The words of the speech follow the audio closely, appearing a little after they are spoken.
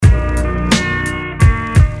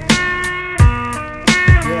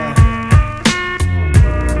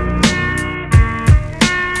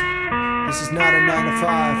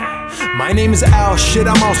My name is Al, shit,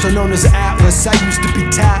 I'm also known as Atlas. I used to be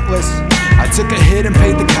tatless. I took a hit and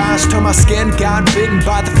paid the cost. Till my skin got bitten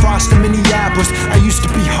by the frost of Minneapolis. I used to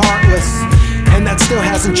be heartless, and that still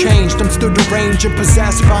hasn't changed. I'm still deranged and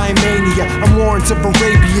possessed by a mania. I'm Lawrence of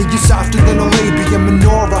Arabia, you softer than a labia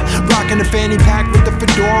menorah. Rocking a fanny pack with a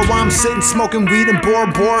fedora while I'm sitting smoking weed and Bora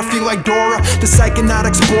Bora. Feel like Dora, the psychonaut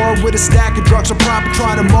explorer with a stack of drugs. I'll probably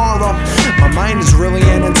try tomorrow. My mind is really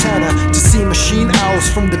an antenna to see machine owls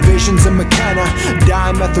from divisions in McKenna.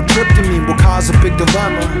 Dimethyltryptamine will cause a big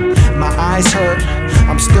dilemma. My eyes hurt,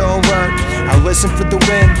 I'm still alert. I listen for the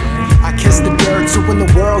wind, I kiss the dirt. So when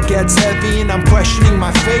the world gets heavy and I'm questioning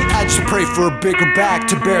my fate, I just pray for a bigger back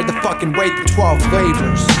to bear the fucking weight. The 12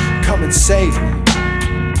 labors, come and save me.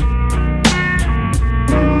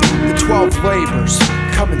 The 12 labors,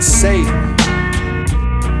 come and save me.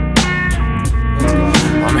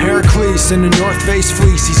 I'm Heracles in the North Face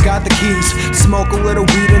fleece. He's got the keys. Smoke a little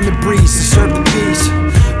weed in the breeze to serve the peace.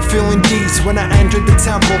 Feeling these when I entered the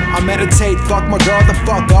temple. I meditate, fuck my girl the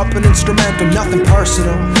fuck up, an instrumental, nothing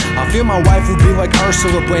personal. I feel my wife would be like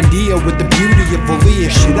Ursula Buendia with the beauty of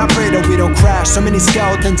Aaliyah. Shit, I pray that we don't crash. So many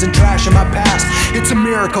skeletons and trash in my past. It's a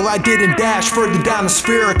miracle I didn't dash further down the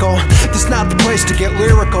spherical. This not the place to get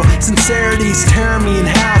lyrical. Sincerity's tearing me in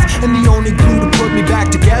half, and the only glue to put me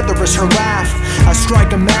back together is her laugh. I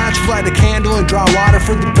strike a match, light a candle, and draw water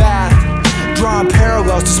for the bath. Drawing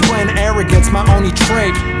parallels, displaying arrogance, my only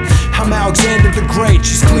trait. I'm Alexander the Great,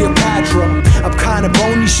 she's Cleopatra. I'm kinda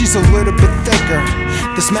bony, she's a little bit thicker.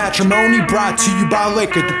 This matrimony brought to you by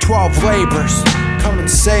liquor. The 12 labors, come and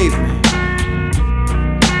save me.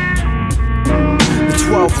 The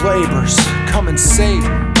 12 labors, come and save me.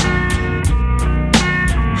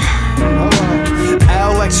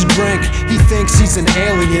 Al likes to drink, he thinks he's an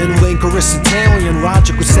alien. Link Aristotelian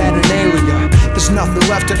logic with Saturnalia. There's nothing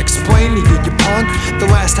left to explain to you, you punk. The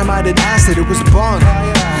last time I did acid, it was bunk.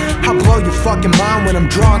 I blow your fucking mind when I'm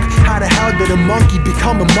drunk. How the hell did a monkey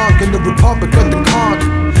become a monk in the Republic of the Conch?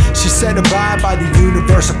 She said abide by the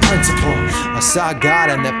universal principle. I saw God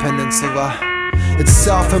on that peninsula. It's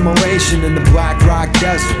self-immolation in the Black Rock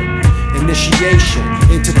Desert. Initiation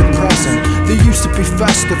into the present. There used to be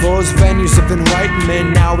festivals, venues of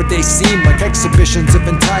enlightenment. Nowadays seem like exhibitions of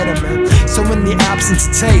entitlement. So in the absence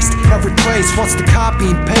of taste, every place wants to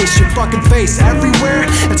copy and paste your fucking face everywhere.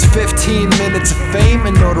 It's 15 minutes of fame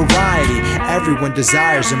and notoriety. Everyone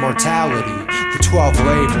desires immortality. The 12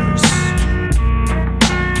 labors.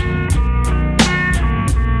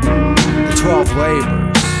 The 12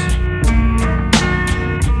 labors.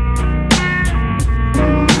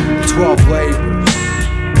 12 labors.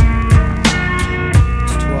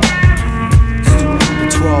 It's 12. The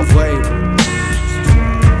 12 labors.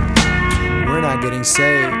 We're not getting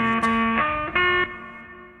saved.